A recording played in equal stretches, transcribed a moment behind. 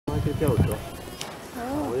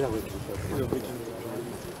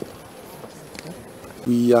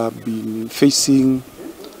We have been facing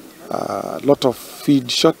a lot of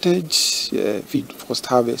feed shortage, feed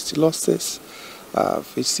post-harvest losses,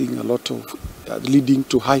 facing a lot of leading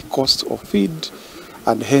to high cost of feed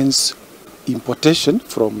and hence importation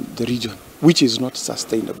from the region, which is not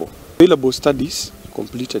sustainable. Available studies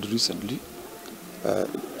completed recently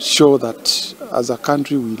show that as a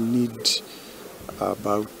country we need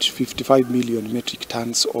about 55 million metric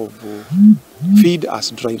tons of feed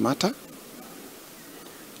as dry matter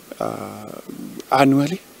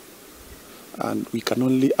annually, and we can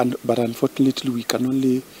only, but unfortunately we can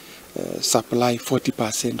only supply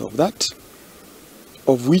 40% of that,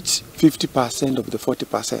 of which 50% of the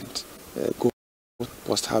 40% go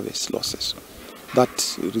post-harvest losses.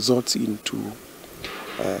 That results into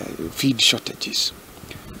feed shortages.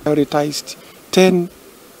 Prioritized 10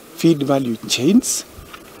 feed value chains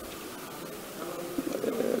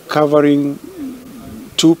covering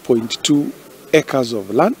 2.2 acres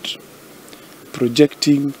of land,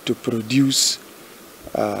 projecting to produce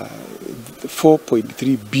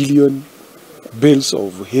 4.3 billion bales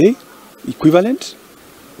of hay equivalent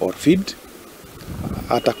or feed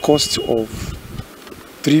at a cost of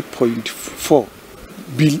 3.4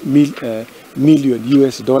 million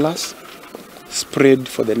US dollars spread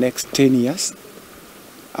for the next 10 years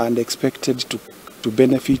and expected to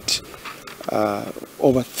benefit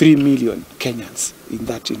over 3 million Kenyans in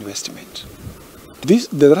that investment.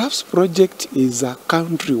 The RAFS project is a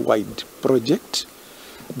countrywide project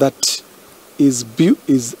that has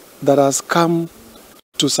come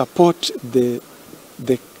to support the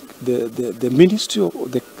Ministry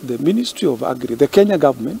of Agri, the Kenya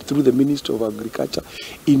government through the Ministry of Agriculture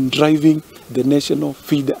in driving the national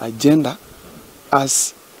feed agenda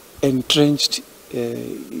as entrenched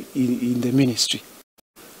in the ministry.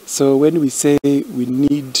 So when we say we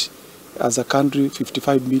need as a country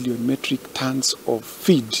 55 million metric tons of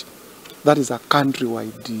feed, that is a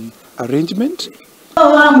countrywide arrangement.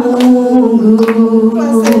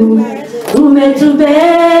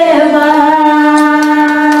 Umetubeba